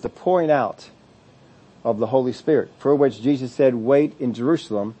 Pentecost is the pouring out of the Holy Spirit, for which Jesus said, wait in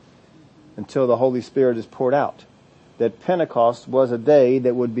Jerusalem until the Holy Spirit is poured out. That Pentecost was a day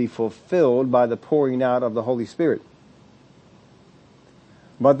that would be fulfilled by the pouring out of the Holy Spirit.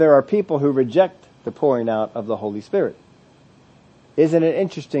 But there are people who reject the pouring out of the Holy Spirit. Isn't it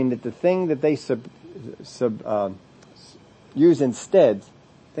interesting that the thing that they use instead,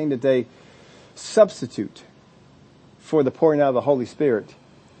 the thing that they substitute for the pouring out of the Holy Spirit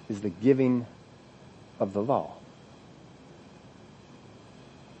is the giving of the law.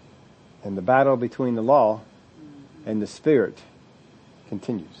 And the battle between the law and the Spirit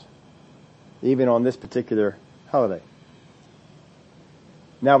continues, even on this particular holiday.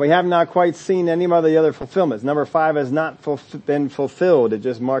 Now we have not quite seen any of the other fulfillments. Number 5 has not been fulfilled. It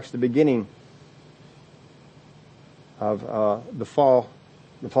just marks the beginning of the fall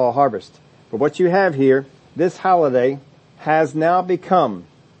harvest. But what you have here, this holiday has now become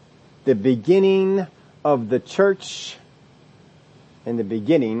the beginning of the church and the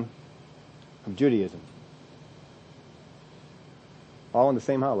beginning of Judaism. All on the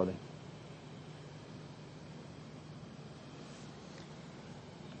same holiday.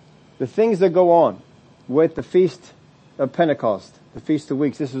 The things that go on with the Feast of Pentecost, the Feast of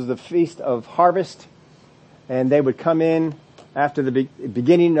Weeks, this was the Feast of Harvest, and they would come in after the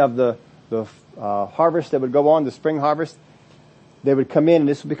beginning of the harvest that would go on, the spring harvest. They would come in and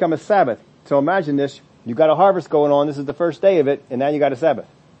this would become a Sabbath. So imagine this, you got a harvest going on, this is the first day of it, and now you got a Sabbath.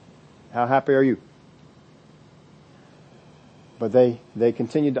 How happy are you? But they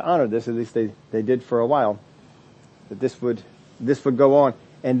continued to honor this, at least they did for a while, that this would go on.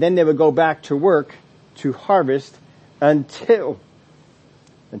 And then they would go back to work to harvest until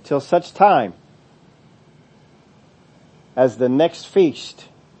such time as the next feast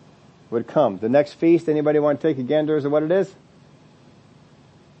would come. The next feast, anybody want to take a gander as to what it is?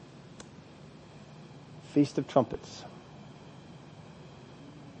 Feast of Trumpets.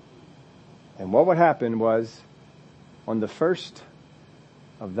 And what would happen was, on the first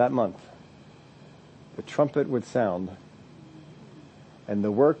of that month, the trumpet would sound and the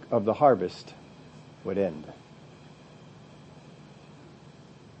work of the harvest would end.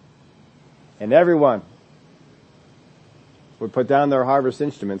 And everyone would put down their harvest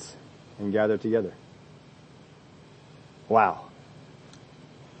instruments and gather together. Wow.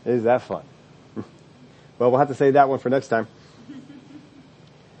 Is that fun? Well, we'll have to save that one for next time.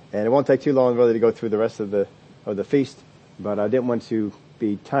 And it won't take too long really to go through the rest of the feast, but I didn't want to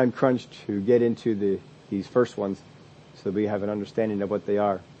be time crunched to get into these first ones so we have an understanding of what they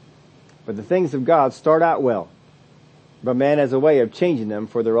are. But the things of God start out well, but man has a way of changing them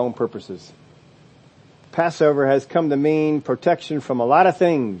for their own purposes. Passover has come to mean protection from a lot of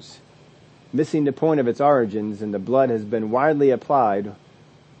things, missing the point of its origins, and the blood has been widely applied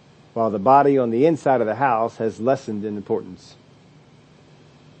while the body on the inside of the house has lessened in importance.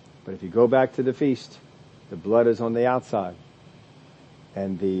 But if you go back to the feast, the blood is on the outside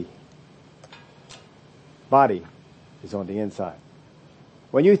and the body is on the inside.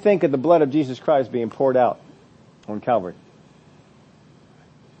 When you think of the blood of Jesus Christ being poured out on Calvary,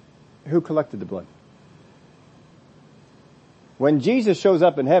 who collected the blood? When Jesus shows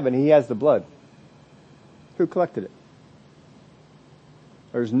up in heaven, he has the blood. Who collected it?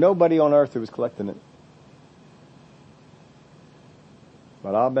 There's nobody on earth who was collecting it.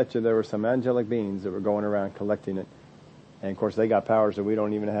 But I'll bet you there were some angelic beings that were going around collecting it. And of course they got powers that we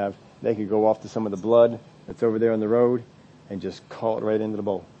don't even have. They could go off to some of the blood that's over there on the road and just call it right into the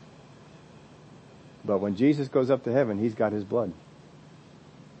bowl. But when Jesus goes up to heaven, he's got his blood.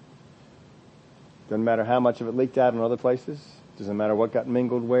 Doesn't matter how much of it leaked out in other places. Doesn't matter what got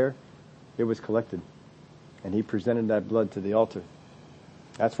mingled where. It was collected. And he presented that blood to the altar.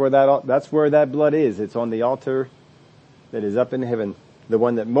 That's where that blood is. It's on the altar that is up in heaven. The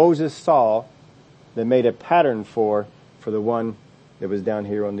one that Moses saw that made a pattern for the one that was down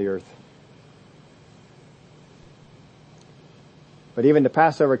here on the earth. But even the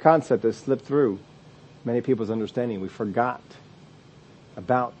Passover concept has slipped through many people's understanding. We forgot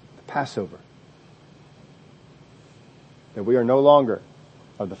about the Passover. That we are no longer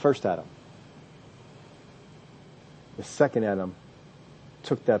of the first Adam. The second Adam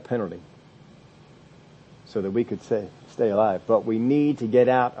took that penalty so that we could stay alive. But we need to get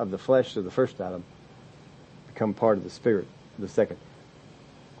out of the flesh of the first Adam, become part of the spirit of the second.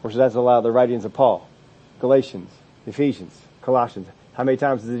 Of course, that's a lot of the writings of Paul. Galatians, Ephesians, Colossians. How many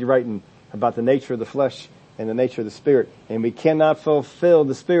times is he writing about the nature of the flesh and the nature of the spirit? And we cannot fulfill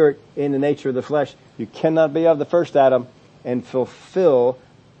the spirit in the nature of the flesh. You cannot be of the first Adam and fulfill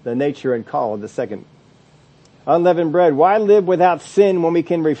the nature and call of the second. Unleavened bread. Why live without sin when we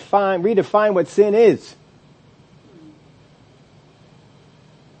can redefine what sin is?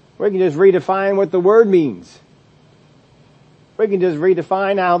 We can just redefine what the word means. We can just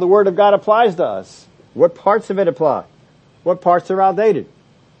redefine how the word of God applies to us. What parts of it apply? What parts are outdated?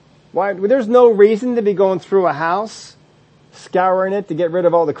 Why? There's no reason to be going through a house, scouring it to get rid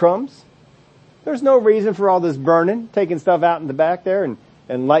of all the crumbs. There's no reason for all this burning, taking stuff out in the back there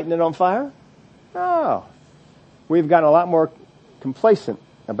and lighting it on fire. No. We've gotten a lot more complacent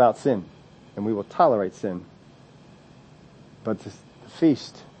about sin, and we will tolerate sin. But the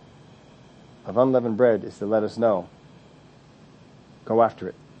feast of unleavened bread is to let us know, go after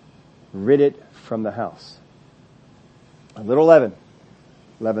it. Rid it from the house. A little leaven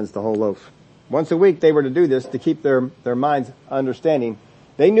leavens the whole loaf. Once a week they were to do this to keep their minds understanding.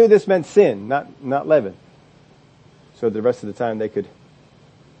 They knew this meant sin, not leaven. So the rest of the time they could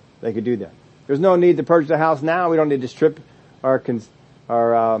do that. There's no need to purge the house now. We don't need to strip our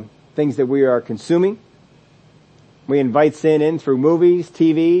things that we are consuming. We invite sin in through movies,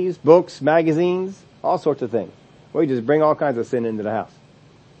 TVs, books, magazines, all sorts of things. We just bring all kinds of sin into the house.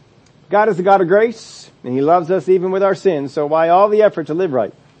 God is a God of grace, and he loves us even with our sins, so why all the effort to live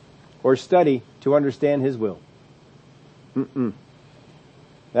right or study to understand his will?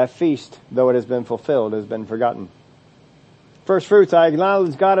 That feast, though it has been fulfilled, has been forgotten. First fruits, I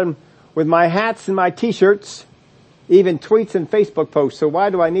acknowledge God with my hats and my t-shirts, even tweets and Facebook posts. So why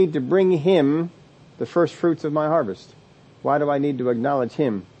do I need to bring him the first fruits of my harvest? Why do I need to acknowledge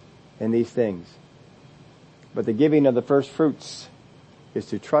him in these things? But the giving of the first fruits is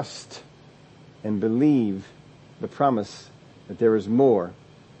to trust and believe the promise that there is more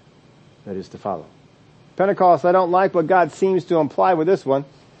that is to follow. Pentecost, I don't like what God seems to imply with this one.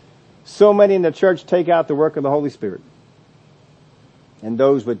 So many in the church take out the work of the Holy Spirit. And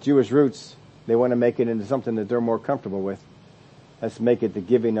those with Jewish roots, they want to make it into something that they're more comfortable with. Let's make it the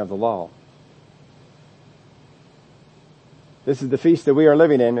giving of the law. This is the feast that we are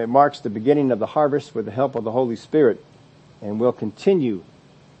living in. It marks the beginning of the harvest with the help of the Holy Spirit. And we'll continue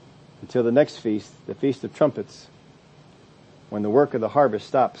until the next feast, the Feast of Trumpets, when the work of the harvest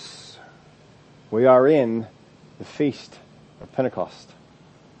stops. We are in the Feast of Pentecost.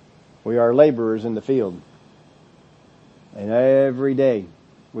 We are laborers in the field. And every day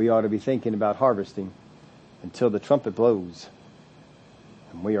we ought to be thinking about harvesting until the trumpet blows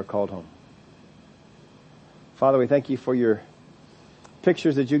and we are called home. Father, we thank you for your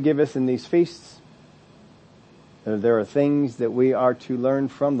pictures that you give us in these feasts. There are things that we are to learn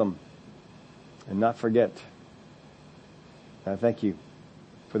from them and not forget. And I thank you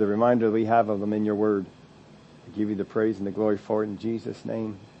for the reminder we have of them in your word. I give you the praise and the glory for it in Jesus'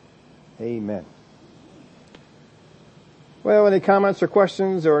 name. Amen. Well, any comments or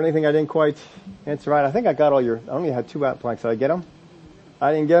questions or anything I didn't quite answer right? I think I got all I only had 2 out blanks. Did I get them?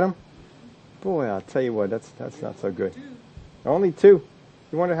 I didn't get them? Boy, I'll tell you what, that's not so good. Only 2.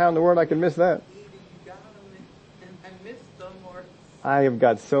 You wonder how in the world I can miss that? I have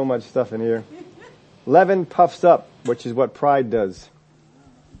got so much stuff in here. Leaven puffs up, which is what pride does.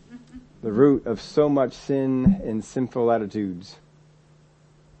 The root of so much sin and sinful attitudes.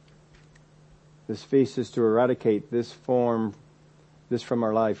 This feast is to eradicate this from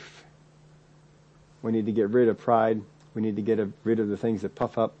our life. We need to get rid of pride. We need to get rid of the things that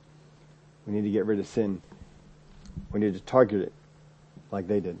puff up. We need to get rid of sin. We need to target it like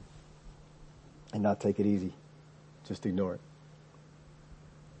they did. And not take it easy. Just ignore it.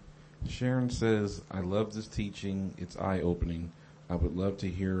 Sharon says, I love this teaching. It's eye-opening. I would love to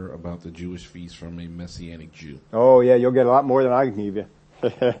hear about the Jewish feast from a Messianic Jew. Oh, yeah, you'll get a lot more than I can give you.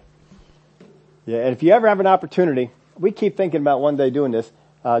 Yeah, and if you ever have an opportunity, we keep thinking about one day doing this,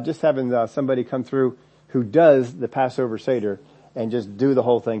 just having somebody come through who does the Passover Seder and just do the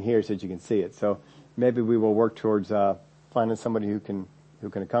whole thing here so that you can see it. So maybe we will work towards finding somebody who can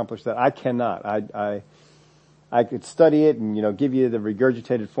accomplish that. I cannot. I could study it and, give you the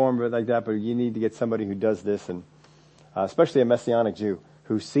regurgitated form of it like that, but you need to get somebody who does this, and especially a Messianic Jew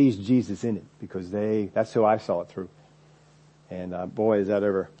who sees Jesus in it, because that's who I saw it through. And boy, is that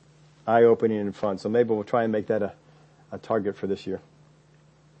ever eye-opening and fun. So maybe we'll try and make that a target for this year.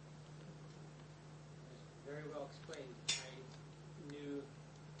 Very well explained. I knew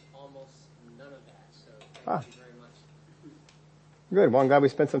almost none of that, so thank you very much. Good. Well, I'm glad we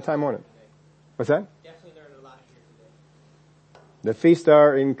spent some time on it. What's that? Definitely learned a lot here today. The feasts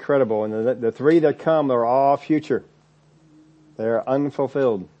are incredible, and the 3 that come are all future. They're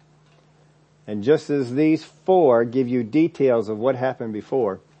unfulfilled. And just as these 4 give you details of what happened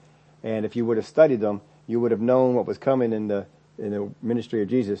before, and if you would have studied them, you would have known what was coming in the ministry of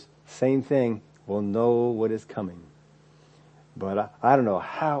Jesus. Same thing, we'll know what is coming. But I don't know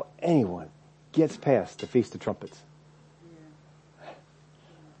how anyone gets past the Feast of Trumpets.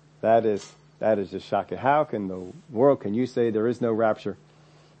 That is just shocking. How can the world, can you say there is no rapture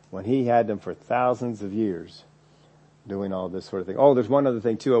when he had them for thousands of years doing all this sort of thing? Oh, there's one other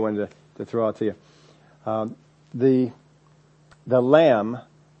thing too I wanted to throw out to you. The lamb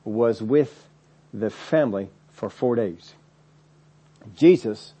was with the family for 4 days.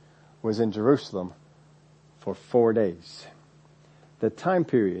 Jesus was in Jerusalem for 4 days. The time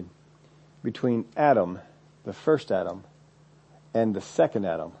period between Adam, the first Adam, and the second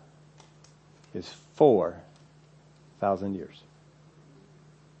Adam is 4,000 years.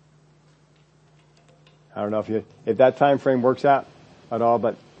 I don't know if that time frame works out at all,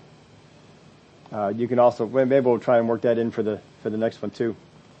 but you can also, maybe we'll try and work that in for the next one too,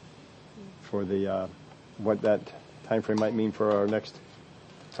 for the what that time frame might mean for our next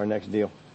deal.